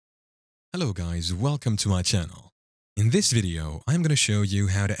Hello guys, welcome to my channel. In this video, I'm going to show you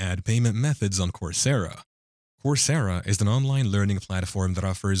how to add payment methods on Coursera. Coursera is an online learning platform that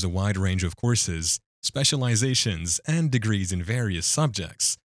offers a wide range of courses, specializations, and degrees in various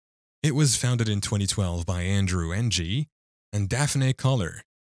subjects. It was founded in 2012 by Andrew Ng and Daphne Koller,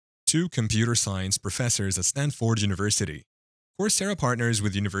 two computer science professors at Stanford University. Coursera partners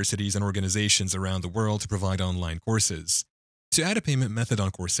with universities and organizations around the world to provide online courses. To add a payment method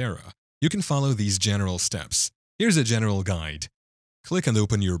on Coursera, you can follow these general steps. Here's a general guide. Click and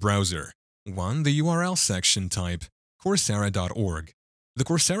open your browser. 1. The URL section, type coursera.org. The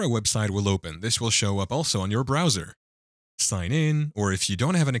Coursera website will open. This will show up also on your browser. Sign in, or if you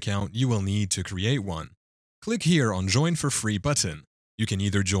don't have an account, you will need to create one. Click here on Join for Free button. You can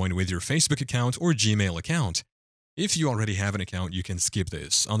either join with your Facebook account or Gmail account. If you already have an account, you can skip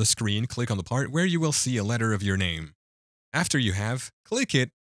this. On the screen, click on the part where you will see a letter of your name. After you have, click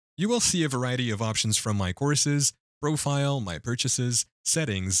it. You will see a variety of options from My Courses, Profile, My Purchases,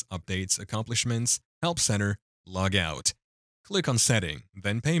 Settings, Updates, Accomplishments, Help Center, Log Out. Click on Setting,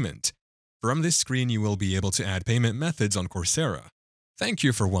 then Payment. From this screen, you will be able to add payment methods on Coursera. Thank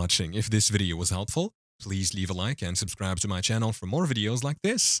you for watching. If this video was helpful, please leave a like and subscribe to my channel for more videos like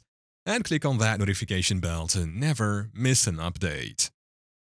this. And click on that notification bell to never miss an update.